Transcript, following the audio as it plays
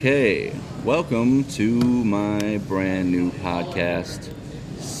Okay, welcome to my brand new podcast.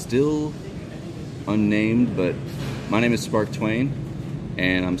 Still unnamed, but my name is Spark Twain,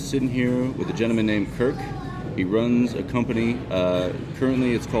 and I'm sitting here with a gentleman named Kirk. He runs a company.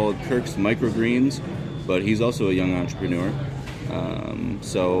 Currently, it's called Kirk's Microgreens, but he's also a young entrepreneur.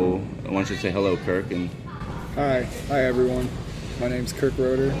 So I want you to say hello, Kirk. And Hi everyone. My name's Kirk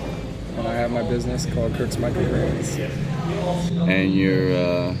Roeder, and I have my business called Kirk's Microgreens. And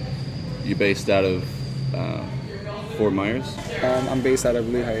you're based out of Fort Myers? I'm based out of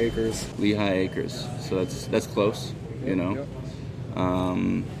Lehigh Acres. Lehigh Acres. So that's close, you know. Yep.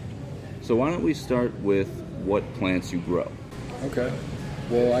 So why don't we start with what plants you grow? Okay.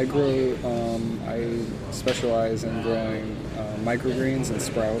 Well, I specialize in growing microgreens and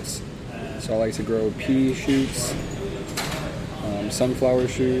sprouts. So I like to grow pea shoots, sunflower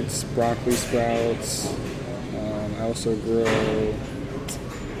shoots, broccoli sprouts. I also grow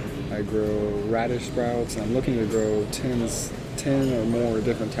radish sprouts, and I'm looking to grow 10 or more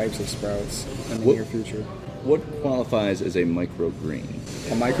different types of sprouts in the near future. What qualifies as a microgreen?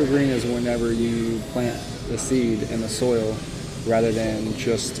 A microgreen is whenever you plant the seed in the soil rather than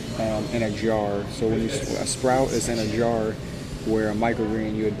just in a jar. So a sprout is in a jar, where a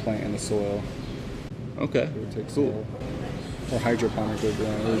microgreen you would plant in the soil. Okay, It would take cool. soil. Or hydroponically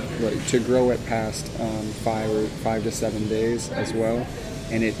growing, to grow it past 5 to 7 days as well,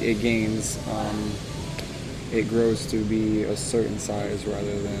 and it gains. It grows to be a certain size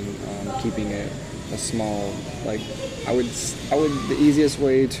rather than keeping it a small. Like the easiest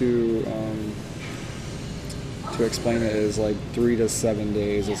way to explain it is like 3 to 7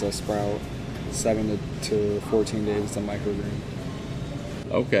 days is a sprout, 7 to 14 days is a microgreen.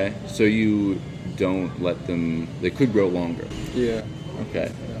 Okay, so you don't let them, they could grow longer. Yeah. Okay,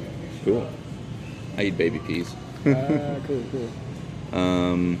 Yeah. cool. I eat baby peas. Cool.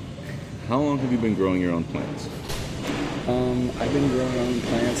 How long have you been growing your own plants? I've been growing my own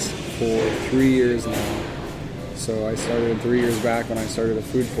plants for 3 years now. So I started 3 years back when I started a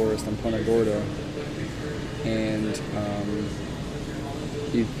food forest in Punta Gorda, and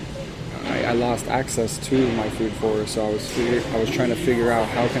I lost access to my food forest. So I was trying to figure out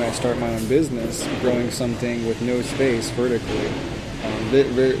how can I start my own business growing something with no space vertically,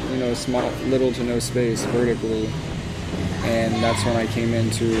 little to no space vertically, and that's when I came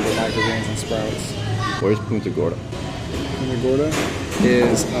into the microgreens and sprouts. Where's Punta Gorda? Punta Gorda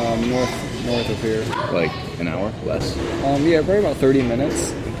is north of here. Like an hour? Less? Yeah, probably about 30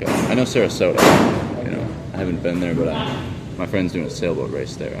 minutes. Okay. I know Sarasota. You know, I haven't been there, but my friend's doing a sailboat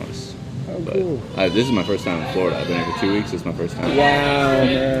race there. Cool. This is my first time in Florida. I've been here for 2 weeks. It's my first time. Wow,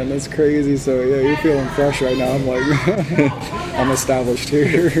 man, that's crazy. So yeah, you're feeling fresh right now. I'm like, I'm established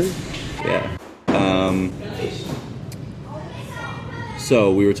here. Yeah.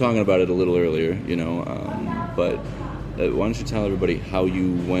 So we were talking about it a little earlier, but why don't you tell everybody how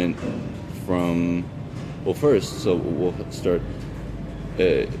you went from, well, first, so we'll start,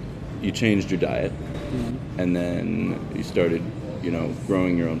 you changed your diet, and then you started,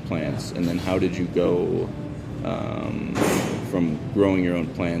 growing your own plants, and then how did you go from growing your own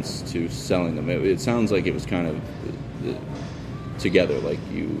plants to selling them? It sounds like it was kind of together, like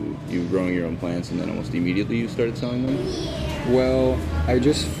you growing your own plants and then almost immediately you started selling them? Well, I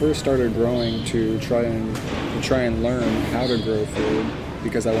just first started growing to try and learn how to grow food,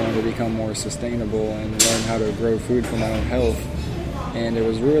 because I wanted to become more sustainable and learn how to grow food for my own health. And it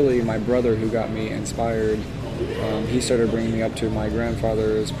was really my brother who got me inspired. He started bringing me up to my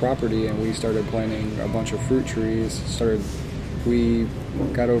grandfather's property, and we started planting a bunch of fruit trees. We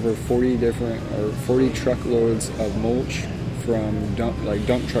got over 40 truckloads of mulch from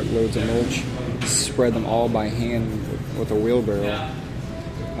dump truck loads of mulch, spread them all by hand with a wheelbarrow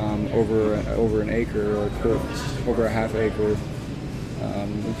over an acre, or over a half acre.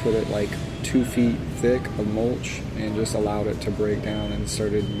 We put it like 2 feet thick of mulch and just allowed it to break down and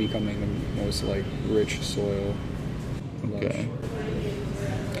started becoming the most rich soil. Okay.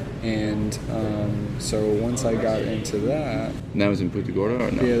 And so once I got into that... And that was in Punta Gorda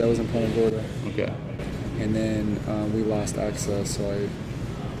or no? Yeah, that was in Punta Gorda. Okay. And then we lost access, so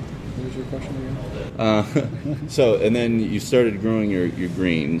what was your question again? So, and then you started growing your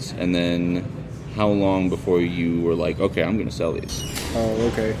greens, and then how long before you were like, okay, I'm going to sell these? Oh,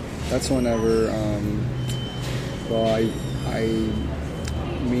 okay. That's whenever,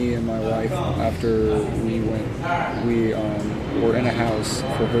 me and my wife, after we were in a house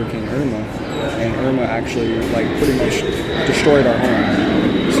for Hurricane Irma, and Irma actually pretty much destroyed our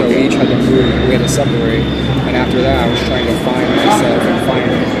home. So we each had to move, we had to separate, and after that I was trying to find myself and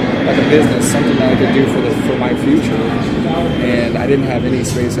find like a business, something that I could do for my future. And I didn't have any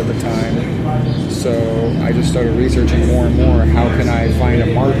space at the time, so I just started researching more and more. How can I find a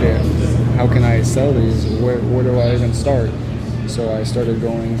market? How can I sell these? Where do I even start? So I started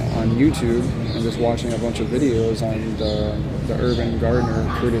going on YouTube and just watching a bunch of videos on the urban gardener,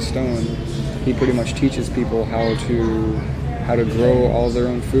 Curtis Stone. He pretty much teaches people how to grow all their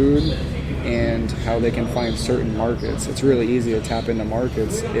own food and how they can find certain markets. It's really easy to tap into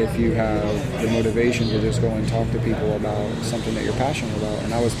markets if you have the motivation to just go and talk to people about something that you're passionate about.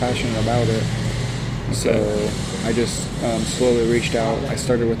 And I was passionate about it. So I just slowly reached out. I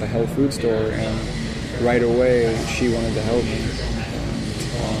started with a health food store, and right away she wanted to help me.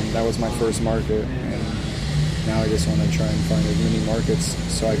 That was my first market, and now I just want to try and find as many markets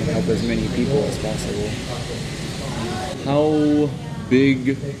so I can help as many people as possible. How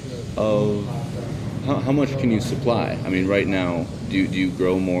big of how much can you supply? I mean, right now, do you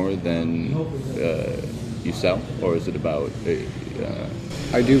grow more than you sell, or is it about?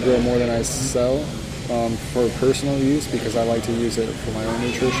 I do grow more than I sell. For personal use, because I like to use it for my own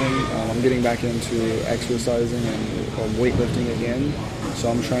nutrition. I'm getting back into exercising and weightlifting again, so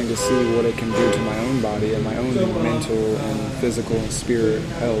I'm trying to see what it can do to my own body and my own mental and physical and spirit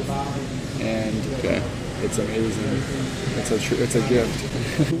health. And it's amazing. It's a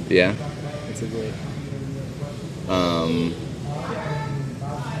gift. Yeah. It's a gift.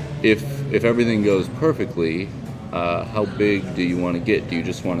 If everything goes perfectly, how big do you want to get? Do you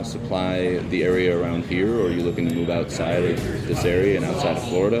just want to supply the area around here, or are you looking to move outside of this area and outside of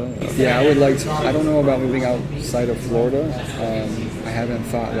Florida? Yeah, I would like to. I don't know about moving outside of Florida. I haven't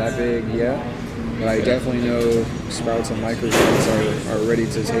thought that big yet, but I definitely know Sprouts and Microgreens are ready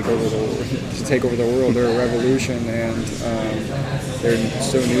to take over the world. They're a revolution, and they're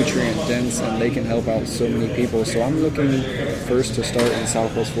so nutrient dense, and they can help out so many people. So I'm looking first to start in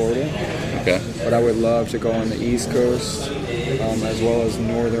Southwest Florida. Okay. But I would love to go on the East Coast, as well as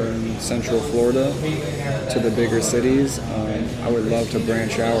northern central Florida to the bigger cities. I would love to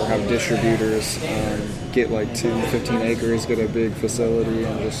branch out or have distributors, get like 10, 15 acres, get a big facility,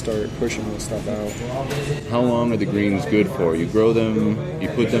 and just start pushing this stuff out. How long are the greens good for? You grow them, you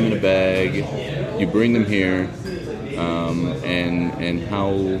put them in a bag, you bring them here, and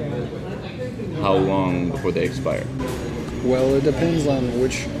how long before they expire? Well, it depends on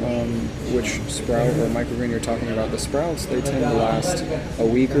which sprout or microgreen you're talking about. The sprouts, they tend to last a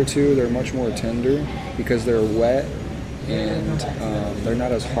week or two. They're much more tender because they're wet, and they're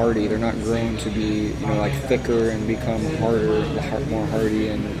not as hardy. They're not grown to be, like thicker and become harder, more hardy,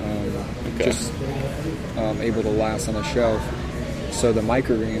 and just able to last on a shelf. So the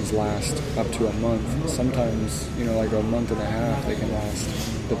microgreens last up to a month. Sometimes, like a month and a half they can last,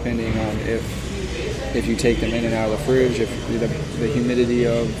 depending on if you take them in and out of the fridge, if the humidity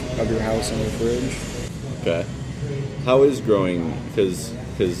of your house and your fridge. Okay. How is growing? Because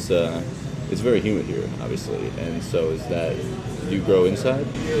it's very humid here, obviously, and so do you grow inside?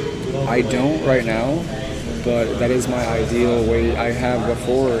 I don't right now, but that is my ideal way. I have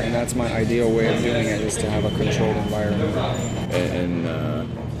before, and that's my ideal way of doing it, is to have a controlled environment. And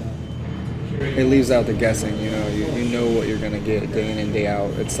it leaves out the guessing. You know what you're going to get day in and day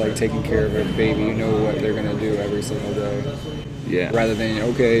out. It's like taking care of a baby. You know what they're going to do every single day. Yeah. Rather than,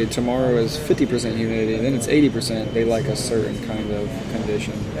 okay, tomorrow is 50% humidity, then it's 80%. They like a certain kind of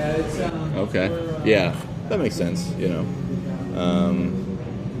condition. Okay. Yeah, that makes sense.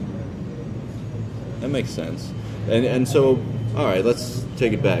 That makes sense. And so, all right, let's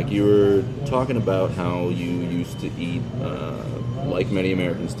take it back. You were talking about how you used to eat, like many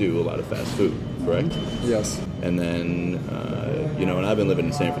Americans do, a lot of fast food, correct? Yes. And then, and I've been living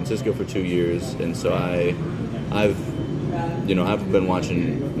in San Francisco for 2 years, and so I've been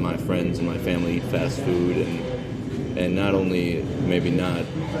watching my friends and my family eat fast food, and not only, maybe not,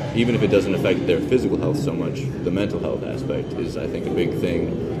 even if it doesn't affect their physical health so much, the mental health aspect is, I think, a big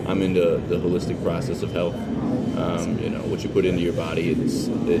thing. I'm into the holistic process of health. What you put into your body,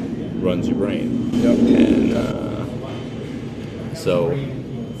 it runs your brain. Yep. And so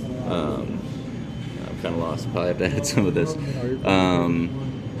I'm kind of lost. Probably have to add some of this.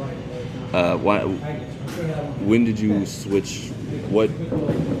 When did you switch? What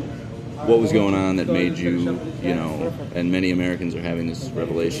was going on that made you, and many Americans are having this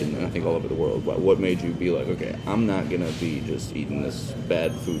revelation, and I think all over the world, what made you be like, okay, I'm not going to be just eating this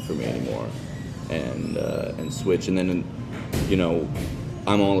bad food for me anymore, and switch. And then,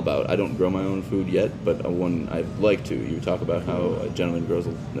 I'm all about, I don't grow my own food yet, but one I'd like to. You talk about how a gentleman grows,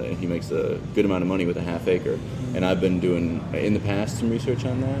 he makes a good amount of money with a half acre, and I've been doing, in the past, some research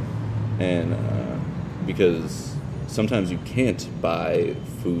on that, and because sometimes you can't buy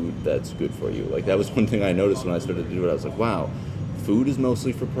food that's good for you. Like, that was one thing I noticed when I started to do it. I was like, wow, food is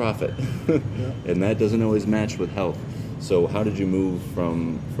mostly for profit. And that doesn't always match with health. So how did you move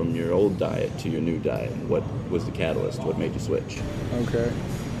from your old diet to your new diet? What was the catalyst? What made you switch? Okay.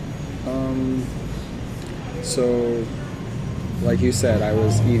 So, like you said, I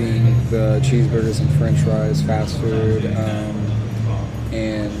was eating the cheeseburgers and french fries, fast food,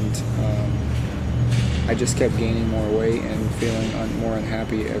 and I just kept gaining more weight and feeling more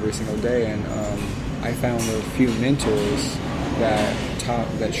unhappy every single day. And I found a few mentors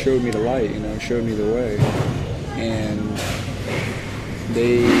that showed me the light, showed me the way. And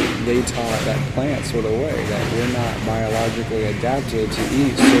they taught that plants were the way, that we're not biologically adapted to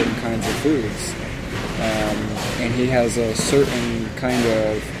eat certain kinds of foods. And he has a certain kind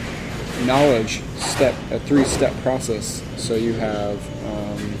of knowledge a 3-step process. So you have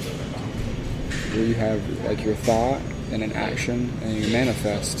like your thought and an action and you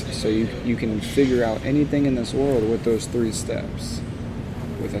manifest. So you can figure out anything in this world with those 3 steps,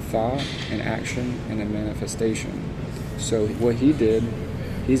 with a thought, an action, and a manifestation. So what he did,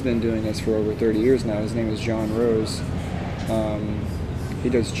 he's been doing this for over 30 years now. His name is John Rose. He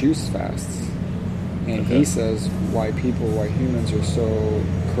does juice fasts. And he says why humans are so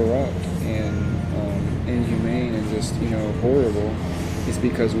corrupt and inhumane and just, horrible is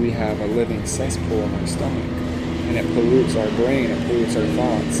because we have a living cesspool in our stomach. And it pollutes our brain, it pollutes our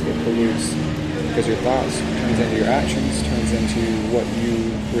thoughts, it pollutes, because your thoughts turns into your actions, turns into what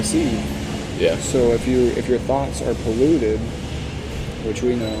you receive. Yeah. So if your thoughts are polluted, which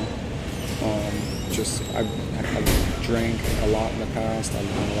we know, I've drank a lot in the past, I've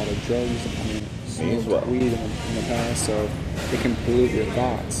done a lot of drugs, smoked weed in the past, so it can pollute your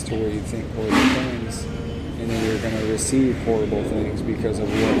thoughts to where you think horrible things, and then you're going to receive horrible things because of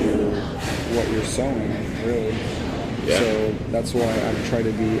what you're sowing, really. Yeah. So that's why I try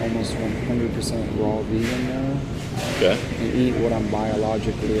to be almost 100% raw vegan now. Okay. And eat what I'm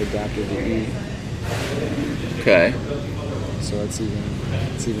biologically adapted to eat. Okay. So it's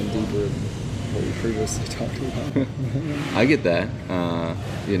even deeper than what we previously talked about. I get that.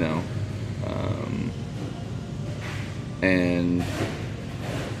 And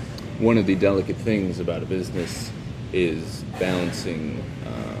one of the delicate things about a business is balancing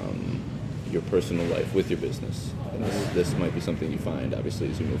your personal life with your business. And this might be something you find, obviously,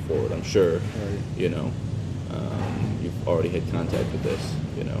 as you move forward. I'm sure, right. You've already had contact with this,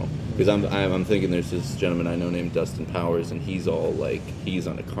 because I'm thinking there's this gentleman I know named Dustin Powers, and he's all like, he's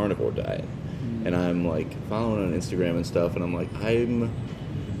on a carnivore diet. Mm-hmm. And I'm like following on Instagram and stuff, and I'm like, I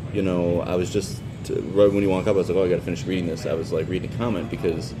was just, right when you walk up, I was like, oh, I gotta finish reading this. I was like reading a comment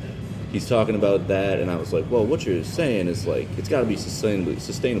because he's talking about that, and I was like, well, what you're saying is like, it's gotta be sustainably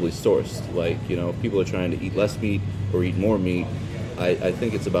sourced. Like, if people are trying to eat less meat or eat more meat, I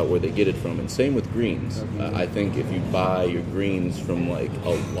think it's about where they get it from. And same with greens. I think if you buy your greens from like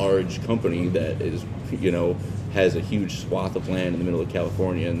a large company that is, has a huge swath of land in the middle of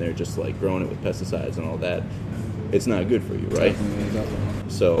California, and they're just like growing it with pesticides and all that, it's not good for you, right?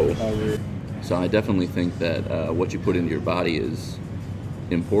 Definitely. So I definitely think that what you put into your body is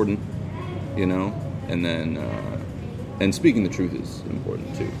important, and then and speaking the truth is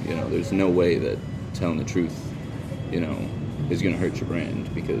important too. There's no way that telling the truth, is going to hurt your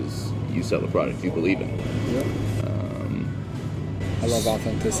brand because you sell a product you believe in. Yep. I love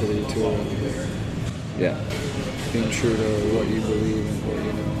authenticity too. Yeah. Being true to what you believe and what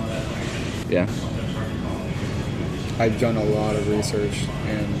you know. Yeah. I've done a lot of research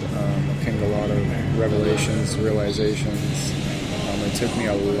and came to a lot of revelations, realizations. It took me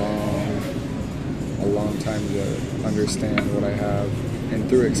a long time to understand what I have, and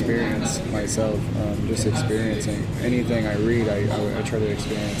through experience myself, just experiencing anything I read, I try to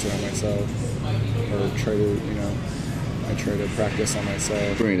experience it on myself, or try to practice on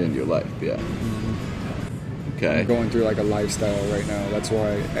myself. Bring it into your life, yeah. Mm-hmm. Okay. I'm going through like a lifestyle right now. That's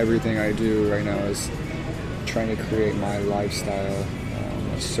why everything I do right now is trying to create my lifestyle,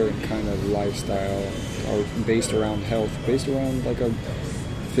 a certain kind of lifestyle, or based around health, based around like a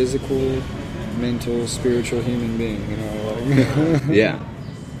physical, mental, spiritual human being, Yeah.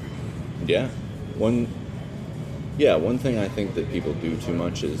 One thing I think that people do too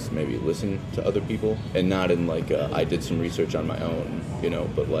much is maybe listen to other people, and not in like I did some research on my own,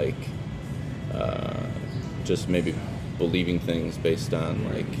 but like just maybe believing things based on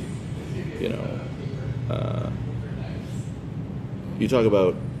like, you talk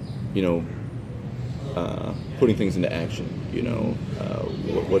about, putting things into action,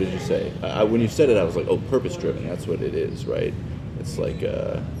 what did you say? When you said it, I was like, oh, purpose-driven, that's what it is, right? It's like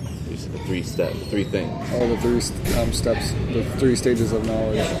you said the three things. All the three steps, the 3 stages of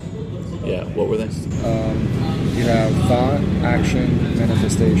knowledge. Yeah, what were they? You have thought, action,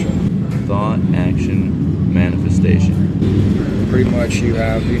 manifestation. Thought, action, manifestation. Pretty much you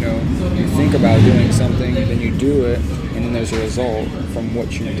have, you think about doing something, then you do it, and then there's a result from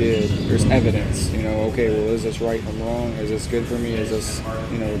what you did. There's evidence, okay, well, is this right or wrong? Is this good for me? Is this,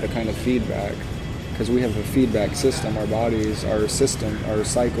 the kind of feedback? Because we have a feedback system. Our bodies, our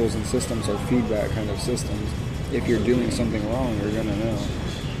cycles and systems are feedback kind of systems. If you're doing something wrong, you're going to know.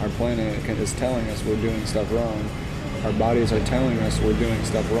 Our planet is telling us we're doing stuff wrong. Our bodies are telling us we're doing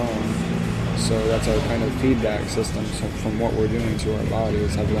stuff wrong. So that's our kind of feedback system. So from what we're doing to our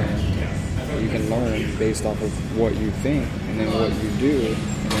bodies, I've learned. You can learn based off of what you think, and then what you do,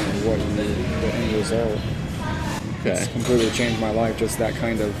 and then the end result. Okay. It's completely changed my life. Just that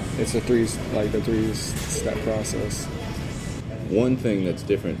kind of, it's the 3-step process. One thing that's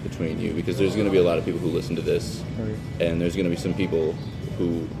different between you, because there's going to be a lot of people who listen to this, Right. and there's going to be some people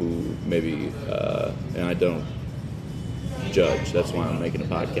who maybe, and I don't judge, that's why I'm making a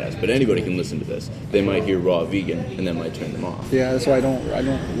podcast, but anybody can listen to this. They might hear raw vegan, and that might turn them off. Yeah, that's why I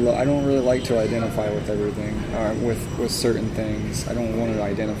don't really like to identify with everything, with certain things. I don't want to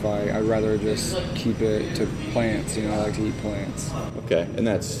identify. I'd rather just keep it to plants. I like to eat plants. Okay, and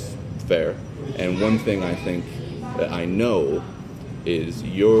that's fair. And one thing I think that I know is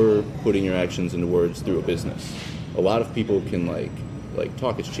you're putting your actions into words through a business. A lot of people can like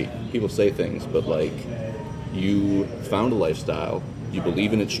talk is cheap. People say things, but you found a lifestyle, you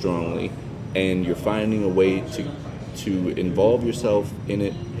believe in it strongly, and you're finding a way to involve yourself in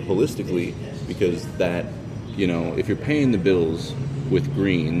it holistically, because that, if you're paying the bills with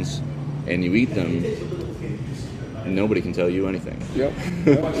greens and you eat them, nobody can tell you anything. Yep.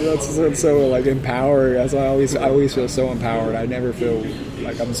 That's so empowering. That's why I always feel so empowered. I never feel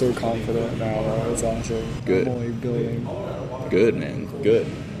like I'm so confident now. It's awesome. Good. I'm only building. Good, man. Good.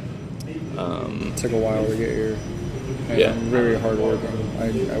 It took a while to get here. And Yeah. I'm very hard working.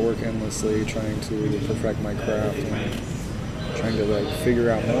 I work endlessly trying to perfect my craft and trying to figure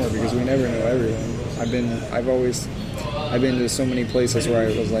out more, because we never know everything. I've been to so many places where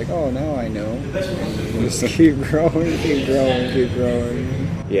I was like, oh, now I know. And you just keep growing, keep growing, keep growing.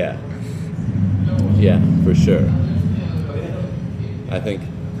 Yeah. Yeah, for sure. I think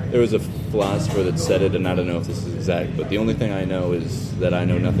there was a philosopher that said it, and I don't know if this is exact, but the only thing I know is that I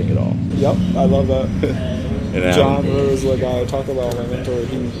know nothing at all. Yep, I love that. And John Rose, the guy I talk about, my mentor,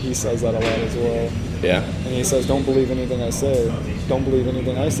 he says that a lot as well. Yeah? And he says, don't believe anything I say. Don't believe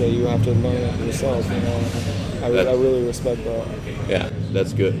anything I say. You have to learn it yourself, I really respect that. Yeah,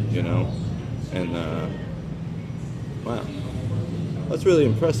 that's good, And, wow. That's really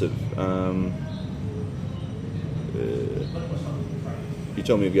impressive. You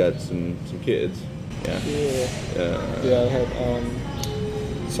told me you've got some kids. Yeah. Yeah, I had,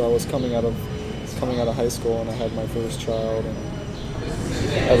 so I was coming out of high school, and I had my first child, and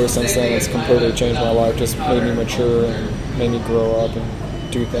ever since then it's completely changed my life. Just made me mature and made me grow up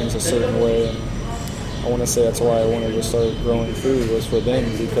and do things a certain way. And I want to say that's why I wanted to start growing food, was for them,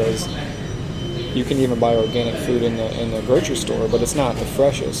 because you can even buy organic food in the grocery store, but it's not the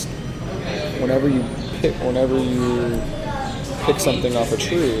freshest. Whenever you pick something off a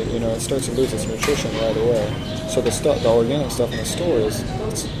tree, it starts to lose its nutrition right away. So the organic stuff in the store is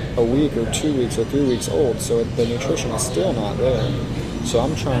a week or 2 weeks or 3 weeks old, so the nutrition is still not there. So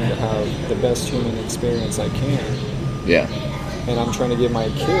I'm trying to have the best human experience I can. Yeah. And I'm trying to give my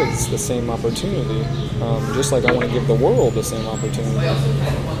kids the same opportunity, just like I want to give the world the same opportunity.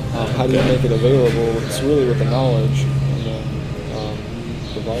 How do you make it available? It's really with the knowledge and then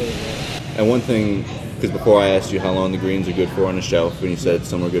providing it. And one thing, because before I asked you how long the greens are good for on a shelf, and you said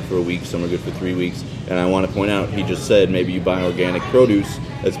some are good for a week, some are good for 3 weeks, and I want to point out, he just said maybe you buy organic produce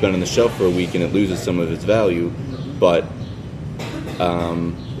that's been on the shelf for a week and it loses some of its value, but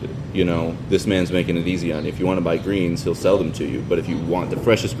this man's making it easy on you. If you want to buy greens, he'll sell them to you, but if you want the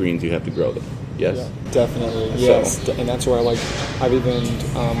freshest greens, you have to grow them. Yes? Yeah, definitely. Yes, and that's why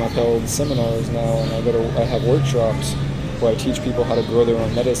I've held seminars now, and I have workshops where I teach people how to grow their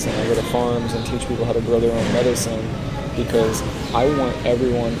own medicine. I go to farms and teach people how to grow their own medicine, because I want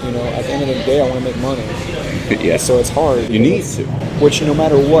everyone, at the end of the day, I want to make money. Yeah. So it's hard. You need to. Which, no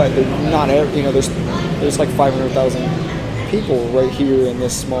matter what, there's like 500,000 people right here in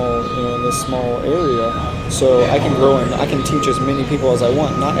this small area. So I can grow and I can teach as many people as I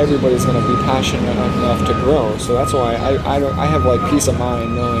want. Not everybody's going to be passionate enough to grow. So that's why I have peace of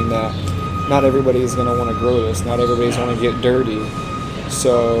mind knowing that not everybody is going to want to grow this. Not everybody's want to get dirty.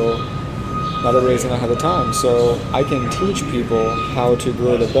 So Not everybody doesn't have the time. So I can teach people how to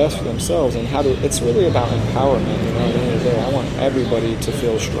grow the best for themselves and how to. It's really about empowerment. You know, at the end of the day, I want everybody to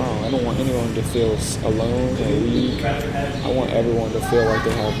feel strong. I don't want anyone to feel alone or weak. I want everyone to feel like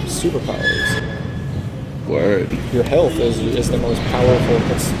they have superpowers. Word. Your health is the most powerful.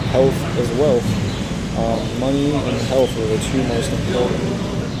 It's health is wealth. Money and health are the two most important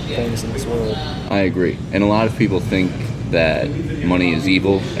things in this world. I agree. And a lot of people think that money is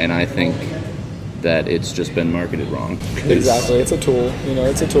evil, and I think that it's just been marketed wrong. Exactly. It's a tool. You know,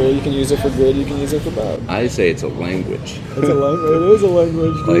 it's a tool. You can use it for good. You can use it for bad. I say it's a language. It's a language. It is a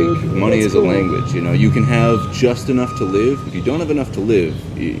language, dude. Like, money is a language. You know, you can have just enough to live. If you don't have enough to live,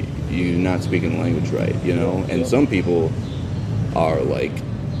 you're not speaking the language right, you know? And some people are, like,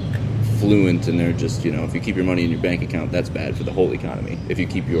 fluent, and they're just, you know, if you keep your money in your bank account, that's bad for the whole economy. If you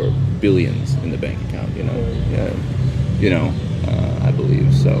keep your billions in the bank account, you know, I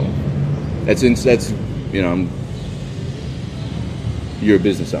believe. So that's you know, you're a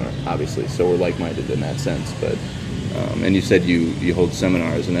business owner, obviously, so we're like-minded in that sense. But and you said you hold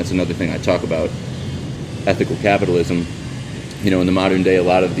seminars, and that's another thing I talk about, ethical capitalism. You know, in the modern day, a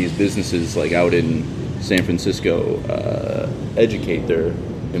lot of these businesses, like out in San Francisco, educate their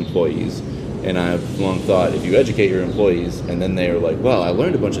employees. And I've long thought, if you educate your employees and then they're like, well, I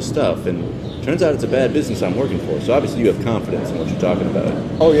learned a bunch of stuff, and turns out it's a bad business I'm working for. So obviously you have confidence in what you're talking about.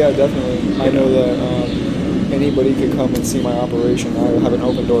 Oh yeah, definitely. I know that anybody could come and see my operation. I have an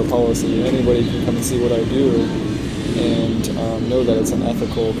open door policy. Anybody can come and see what I do and know that it's an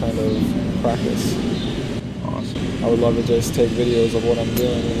ethical kind of practice. Awesome. I would love to just take videos of what I'm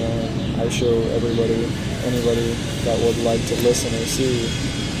doing, you know, and I show anybody that would like to listen or see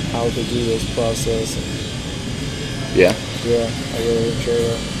how to do this process. And yeah, I really enjoy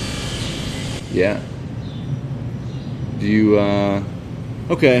that. Yeah. Do you,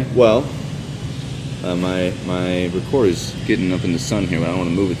 okay, well, my recorder's getting up in the sun here, but I don't want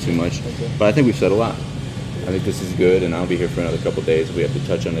to move it too much. Okay. But I think we've said a lot. I think this is good, and I'll be here for another couple of days if we have to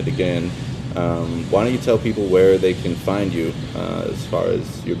touch on it again. Why don't you tell people where they can find you as far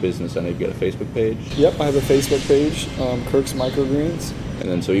as your business? I know you've got a Facebook page. Yep, I have a Facebook page, Kirk's Microgreens. And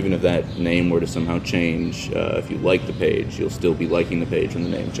then so even if that name were to somehow change, if you like the page, you'll still be liking the page when the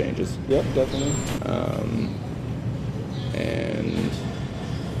name changes. Yep, definitely. And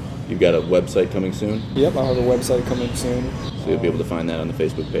you've got a website coming soon? Yep, I have a website coming soon. So you'll be able to find that on the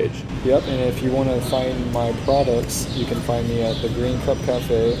Facebook page. Yep, and if you want to find my products, you can find me at the Green Cup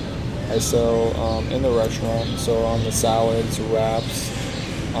Cafe. I sell in the restaurant, so on the salads, wraps,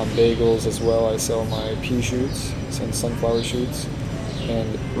 on bagels as well. I sell my pea shoots and sunflower shoots.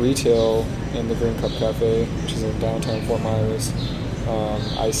 And retail in the Green Cup Cafe, which is in downtown Fort Myers.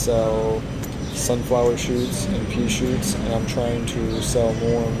 I sell sunflower shoots and pea shoots, and I'm trying to sell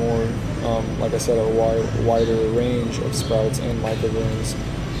more and more, like I said, a wider range of sprouts and microgreens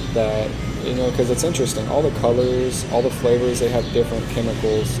that, you know, because it's interesting. All the colors, all the flavors, they have different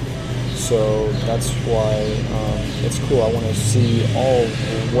chemicals. So that's why it's cool. I want to see all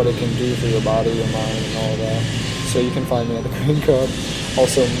what it can do for your body, your mind, and all that. So you can find me at the Green Cup.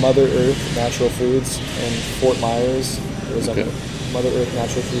 Also, Mother Earth Natural Foods in Fort Myers. There's a Mother Earth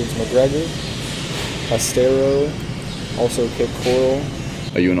Natural Foods McGregor, Estero, also Cape Coral.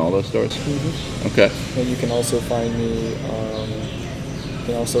 Are you in all those stores? Mm-hmm. Okay. And you can also find me.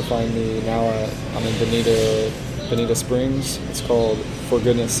 Now. I'm in Bonita Springs. It's called For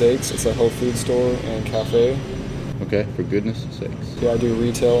Goodness Sakes. It's a health food store and cafe. Okay, for goodness sakes. Yeah, I do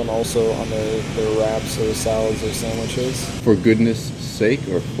retail and also on their wraps or salads or sandwiches. For goodness sake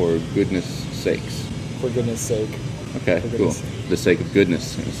or for goodness sakes? For goodness sake. Okay, cool. The sake of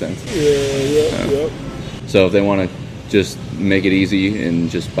goodness, in a sense. Yep. So if they want to just make it easy and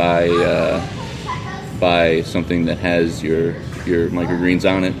just buy something that has your microgreens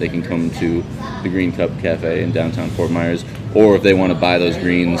on it, they can come to the Green Cup Cafe in downtown Fort Myers. Or if they want to buy those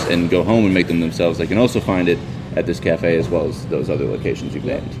greens and go home and make them themselves, they can also find it at this cafe as well as those other locations you've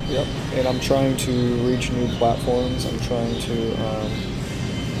named. Yep. And I'm trying to reach new platforms. I'm trying to,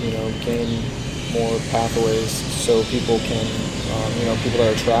 gain more pathways so people can, people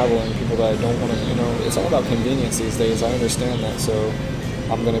that are traveling, people that don't want to, it's all about convenience these days. I understand that. So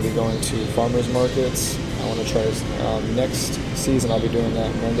I'm going to be going to farmers markets. I want to try, next season I'll be doing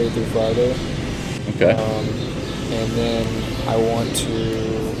that Monday through Friday. Okay. And then I want to,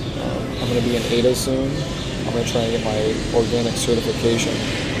 I'm going to be in Ada soon. I'm going to try and get my organic certification,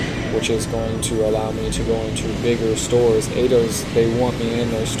 which is going to allow me to go into bigger stores. Ada's, they want me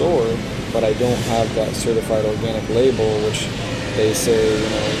in their store, but I don't have that certified organic label, which they say,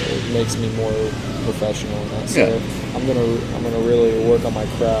 it makes me more professional in that. So Yeah. I'm gonna really work on my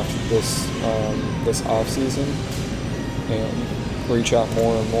craft this off season and reach out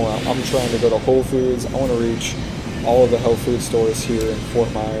more and more. I'm trying to go to Whole Foods. I want to reach all of the health food stores here in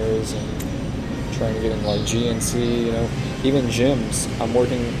Fort Myers and trying to get in like GNC, even gyms. I'm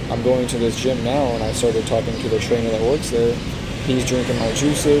going to this gym now, and I started talking to the trainer that works there. He's drinking my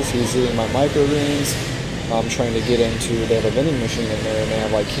juices, he's eating my microgreens. I'm trying to get into, they have a vending machine in there, and they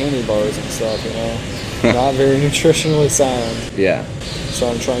have like candy bars and stuff, not very nutritionally sound. Yeah. So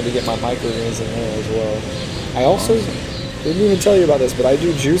I'm trying to get my microgreens in there as well. I also didn't even tell you about this, but I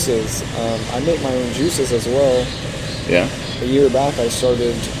do juices. I make my own juices as well. Yeah. A year back, I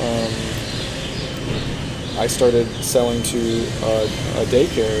started selling to a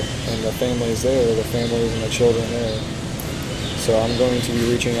daycare, and the families and the children there. So I'm going to be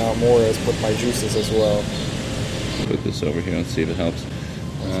reaching out more with my juices as well. Put this over here and see if it helps.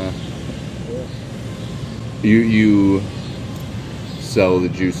 You sell the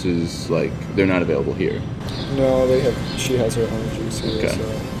juices, like, they're not available here? No, she has her own juice here. Okay.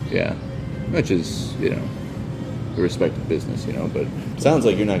 So. Yeah. Which is, a respected business, but it sounds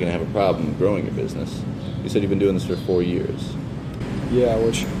like you're not going to have a problem growing your business. You said you've been doing this for 4 years. Yeah,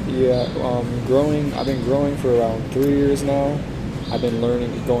 growing. I've been growing for around 3 years now. I've been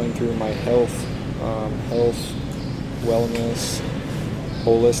going through my health, wellness,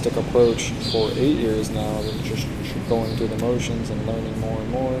 holistic approach for 8 years now. I've been just going through the motions and learning more and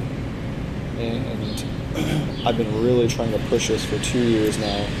more. And I've been really trying to push this for 2 years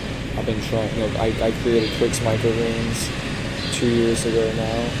now. I've been trying. I created Quicks Microgreens 2 years ago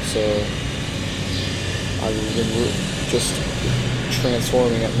now. So I've been just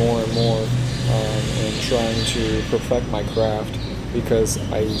transforming it more and more, and trying to perfect my craft, because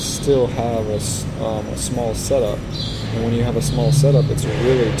I still have a small setup, and when you have a small setup, it's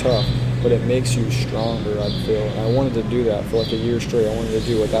really tough, but it makes you stronger, I feel. And I wanted to do that for like a year straight. I wanted to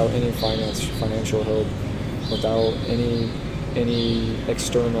do it without any financial help, without any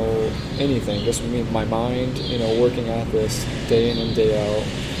external anything, just me, my mind, working at this day in and day out,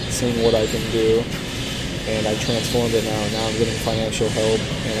 seeing what I can do. And I transformed it now. Now I'm getting financial help,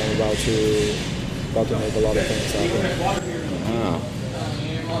 and I'm about to make a lot of things happen. Wow.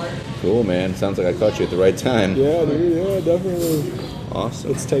 Cool, man. Sounds like I caught you at the right time. Yeah, dude. Yeah, definitely.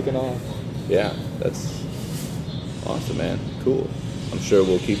 Awesome. It's taken off. Yeah, that's awesome, man. Cool. I'm sure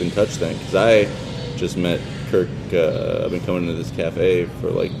we'll keep in touch then, because I just met Kirk. I've been coming to this cafe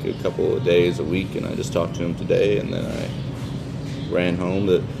for like a couple of days, a week, and I just talked to him today, and then I ran home.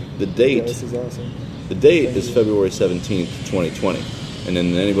 The date. Yeah, this is awesome. The date is February 17th, 2020. And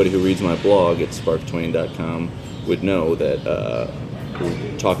then anybody who reads my blog at sparktwain.com would know that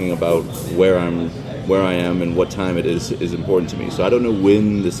talking about where I am and what time it is important to me. So I don't know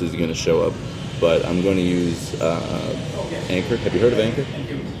when this is going to show up, but I'm going to use Anchor. Have you heard of Anchor?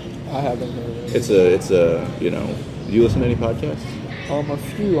 I haven't heard of it. It's a do you listen to any podcasts? A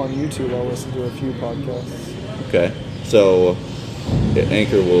few on YouTube. I'll listen to a few podcasts. Okay. So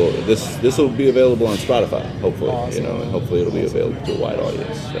Anchor this will be available on Spotify, hopefully. Awesome. And hopefully it'll be available to a wide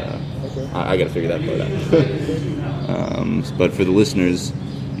audience. Okay. I got to figure that part out. But for the listeners,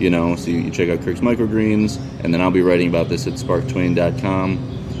 so you check out Kirk's Microgreens, and then I'll be writing about this at sparktwain.com.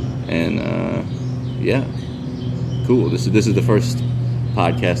 And yeah, cool. This is the first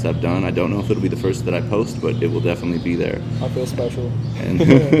podcast I've done. I don't know if it'll be the first that I post, but it will definitely be there. I feel special. And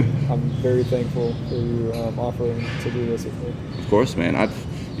I'm very thankful for you offering to do this with me. Of course, man. I've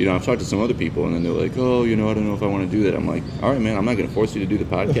talked to some other people, and then they're like, "Oh, I don't know if I want to do that." I'm like, "All right, man. I'm not going to force you to do the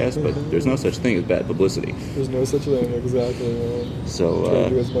podcast, but there's no such thing as bad publicity." There's no such thing, exactly, man. So try to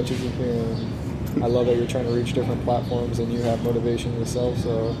do as much as you can. I love that you're trying to reach different platforms, and you have motivation yourself.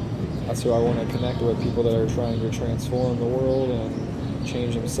 So that's who I want to connect with, people that are trying to transform the world and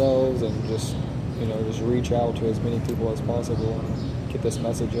change themselves, and just reach out to as many people as possible and get this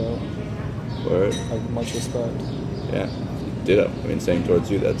message out. Word. I have much respect. Yeah. Ditto. Same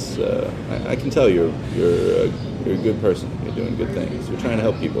towards you. That's I can tell you're a good person. You're doing good things. You're trying to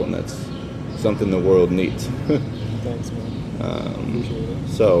help people, and that's something the world needs. Thanks, man. Appreciate it.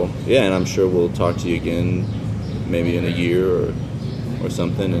 So yeah, and I'm sure we'll talk to you again, maybe in a year or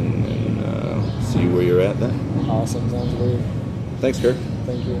something, and see where you're at then. Awesome. Sounds great. Thanks, Kirk.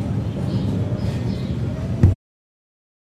 Thank you.